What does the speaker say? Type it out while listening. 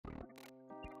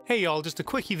Hey y'all, just a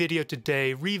quickie video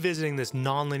today revisiting this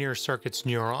nonlinear circuits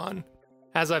neuron.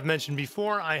 As I've mentioned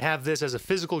before, I have this as a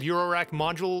physical eurorack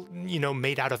module,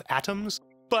 made out of atoms,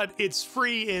 but it's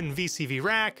free in VCV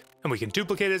Rack, and we can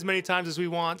duplicate it as many times as we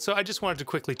want, so I just wanted to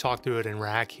quickly talk through it in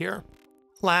Rack here.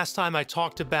 Last time I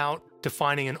talked about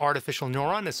defining an artificial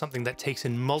neuron as something that takes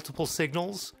in multiple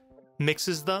signals,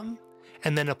 mixes them,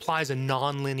 and then applies a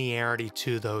nonlinearity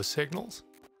to those signals.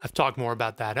 I've talked more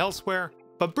about that elsewhere.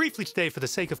 But briefly today, for the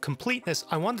sake of completeness,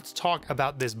 I wanted to talk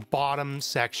about this bottom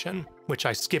section, which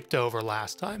I skipped over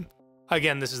last time.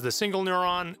 Again, this is the single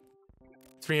neuron,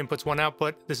 3 inputs, 1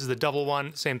 output. This is the double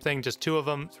one, same thing, just 2 of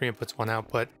them, 3 inputs, 1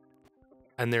 output.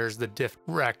 And there's the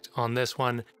Diff-Rect on this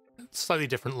one, slightly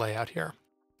different layout here.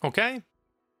 Okay,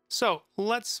 so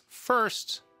let's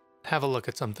first have a look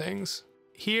at some things.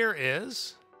 Here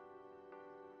is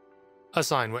a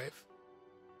sine wave.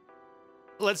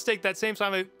 Let's take that same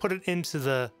sine wave, put it into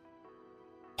the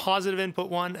positive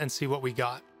input one and see what we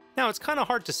got. Now, it's kind of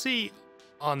hard to see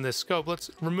on this scope.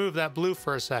 Let's remove that blue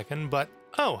for a second, but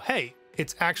oh, hey,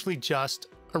 it's actually just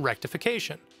a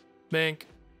rectification. Bink.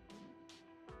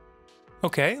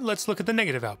 Okay, let's look at the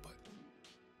negative output.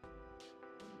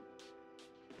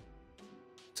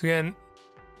 So again,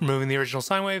 removing the original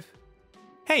sine wave.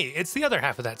 Hey, it's the other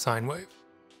half of that sine wave.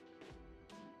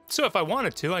 So if I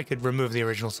wanted to, I could remove the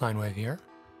original sine wave here.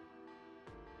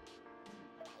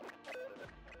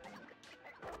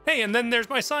 Hey, and then there's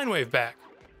my sine wave back.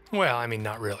 Well, I mean,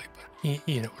 not really, but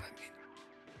you know what I mean.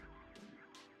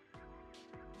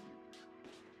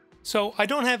 So I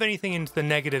don't have anything into the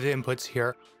negative inputs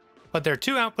here, but there are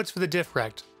 2 outputs for the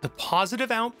Diff-Rect. The positive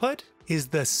output is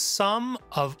the sum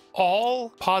of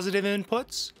all positive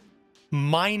inputs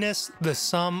minus the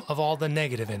sum of all the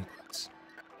negative inputs.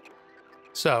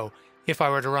 So if I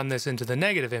were to run this into the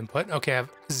negative input, okay, I have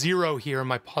 0 here in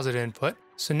my positive input.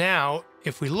 So now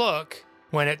if we look,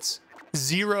 when it's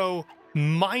 0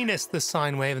 minus the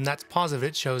sine wave, and that's positive,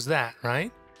 it shows that, right?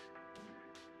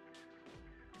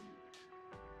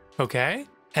 Okay,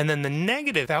 and then the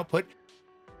negative output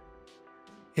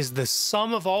is the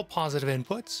sum of all positive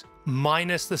inputs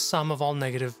minus the sum of all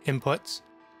negative inputs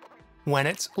when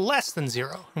it's less than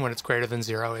 0. And when it's greater than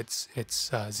 0, it's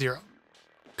 0.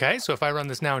 Okay, so if I run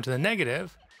this now into the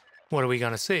negative, what are we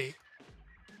going to see?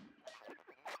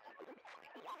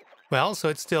 Well, so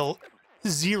it's still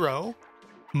 0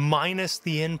 minus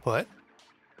the input.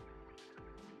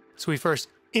 So we first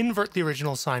invert the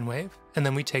original sine wave, and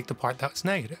then we take the part that's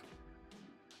negative.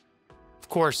 Of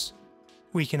course,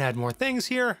 we can add more things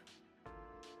here.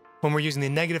 When we're using the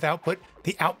negative output,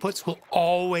 the outputs will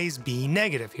always be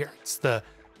negative here. It's the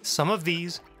sum of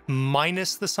these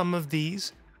minus the sum of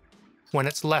these when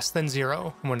it's less than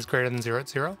 0, and when it's greater than 0,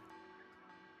 it's 0.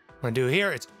 When I do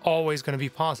here, it's always going to be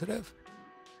positive.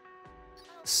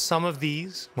 Sum of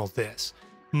these, well, this,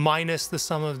 minus the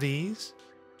sum of these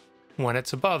when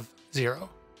it's above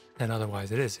 0, and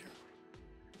otherwise it is 0.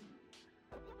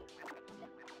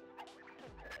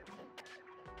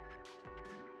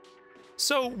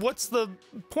 So what's the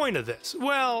point of this?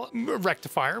 Well, a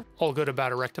rectifier, all good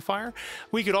about a rectifier.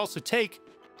 We could also take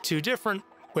 2 different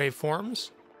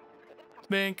waveforms.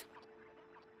 Bink.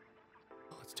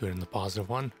 Let's do it in the positive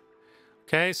one.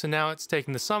 Okay, so now it's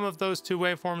taking the sum of those 2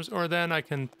 waveforms, or then I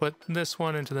can put this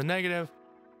one into the negative.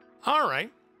 All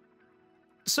right.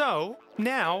 So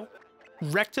now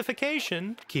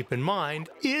rectification, keep in mind,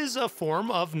 is a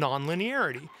form of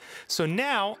nonlinearity. So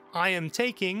now I am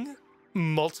taking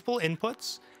multiple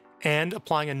inputs and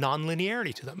applying a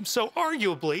nonlinearity to them. So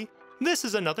arguably, this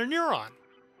is another neuron.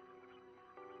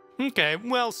 Okay,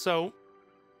 well, so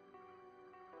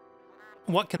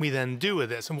what can we then do with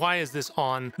this? And why is this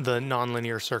on the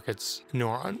nonlinear circuits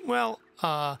neuron? Well,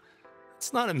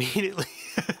 it's not immediately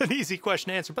an easy question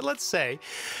to answer, but let's say,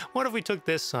 what if we took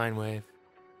this sine wave,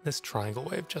 this triangle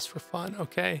wave, just for fun,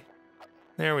 okay?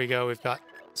 There we go, we've got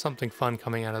something fun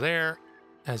coming out of there.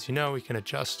 As you know, we can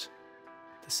adjust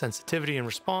the sensitivity and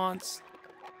response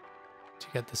to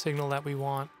get the signal that we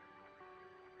want.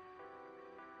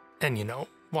 And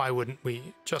why wouldn't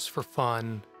we, just for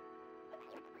fun,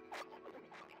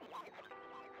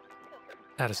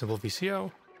 add a simple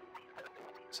VCO.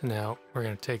 So now we're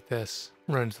going to take this,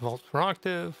 run into the volts per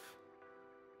octave.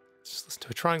 Just listen to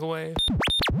a triangle wave.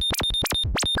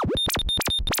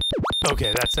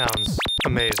 Okay, that sounds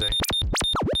amazing.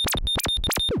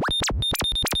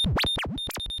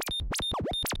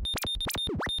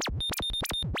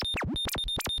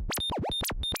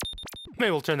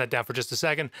 Maybe we'll turn that down for just a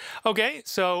second. Okay,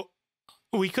 so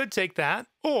we could take that,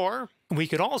 or we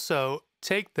could also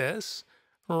take this,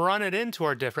 run it into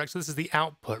our Diff-Rect. So this is the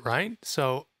output, right?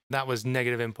 So that was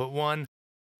negative input 1.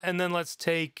 And then let's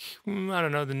take, I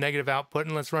don't know, the negative output,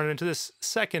 and let's run it into this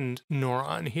second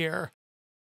neuron here.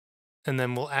 And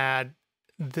then we'll add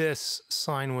this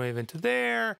sine wave into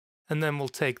there. And then we'll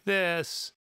take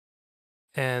this,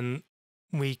 and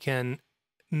we can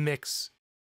mix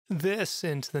this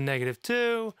into the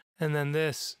 -2, and then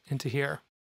this into here.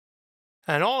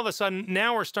 And all of a sudden,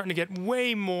 now we're starting to get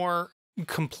way more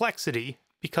complexity,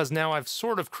 because now I've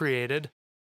sort of created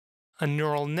a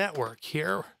neural network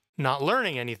here. Not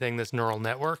learning anything, this neural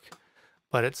network,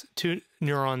 but it's two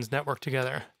neurons networked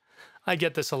together. I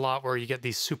get this a lot where you get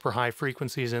these super high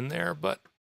frequencies in there, but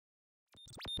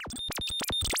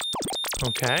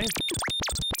okay.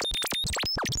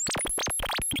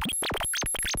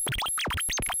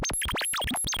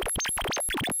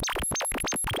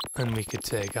 And we could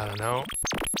take, I don't know,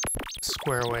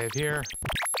 square wave here.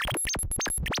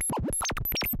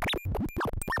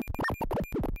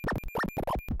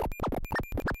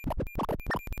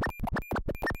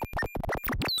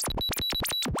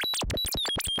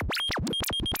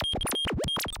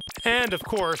 And of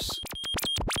course,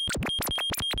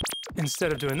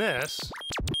 instead of doing this,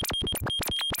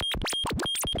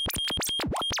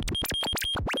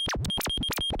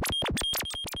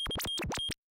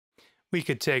 we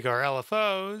could take our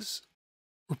LFOs,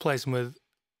 replace them with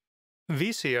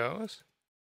VCOs,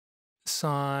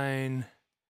 sine,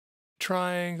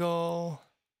 triangle,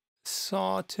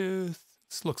 sawtooth.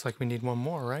 This looks like we need one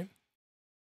more, right?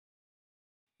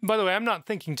 By the way, I'm not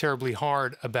thinking terribly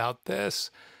hard about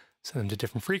this. Set them to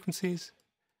different frequencies.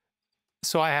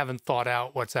 So I haven't thought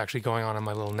out what's actually going on in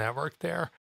my little network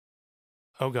there.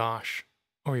 Oh gosh,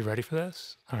 are we ready for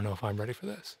this? I don't know if I'm ready for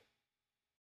this.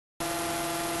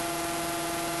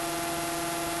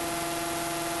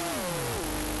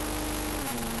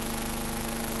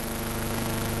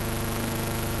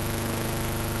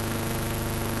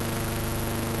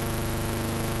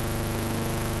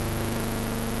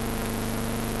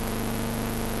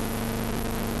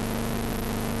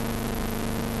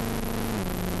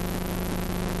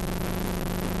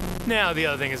 Now, the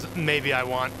other thing is maybe I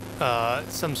want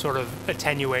some sort of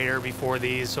attenuator before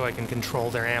these so I can control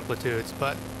their amplitudes,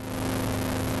 but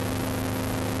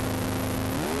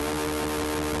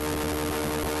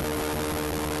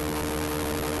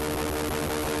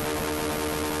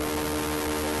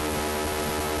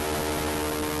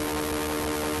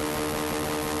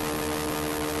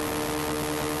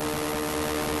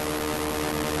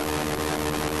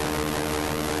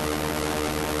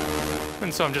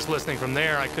and so I'm just listening from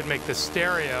there. I could make this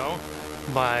stereo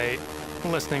by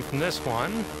listening from this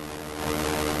one.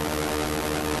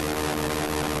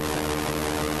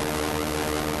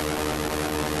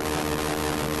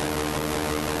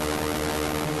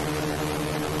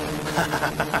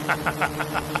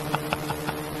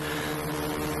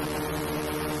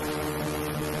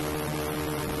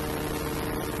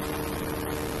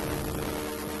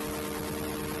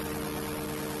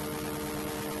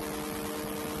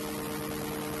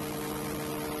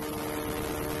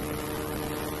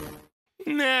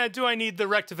 Nah, do I need the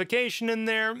rectification in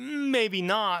there? Maybe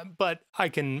not, but I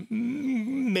can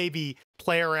maybe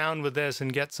play around with this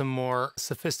and get some more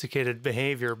sophisticated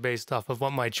behavior based off of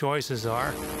what my choices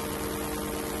are.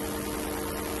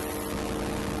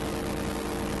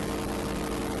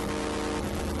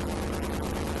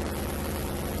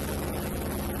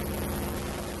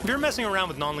 If you're messing around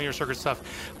with nonlinear circuit stuff,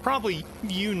 probably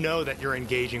you know that you're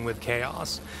engaging with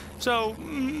chaos. So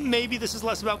maybe this is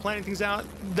less about planning things out.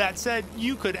 That said,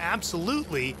 you could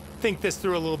absolutely think this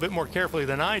through a little bit more carefully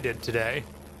than I did today.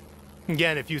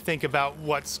 Again, if you think about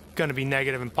what's going to be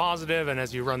negative and positive, and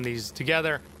as you run these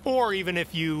together, or even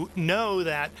if you know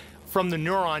that from the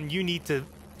neuron you need to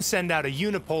send out a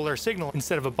unipolar signal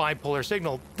instead of a bipolar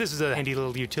signal, this is a handy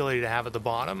little utility to have at the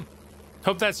bottom.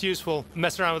 Hope that's useful.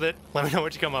 Mess around with it. Let me know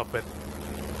what you come up with.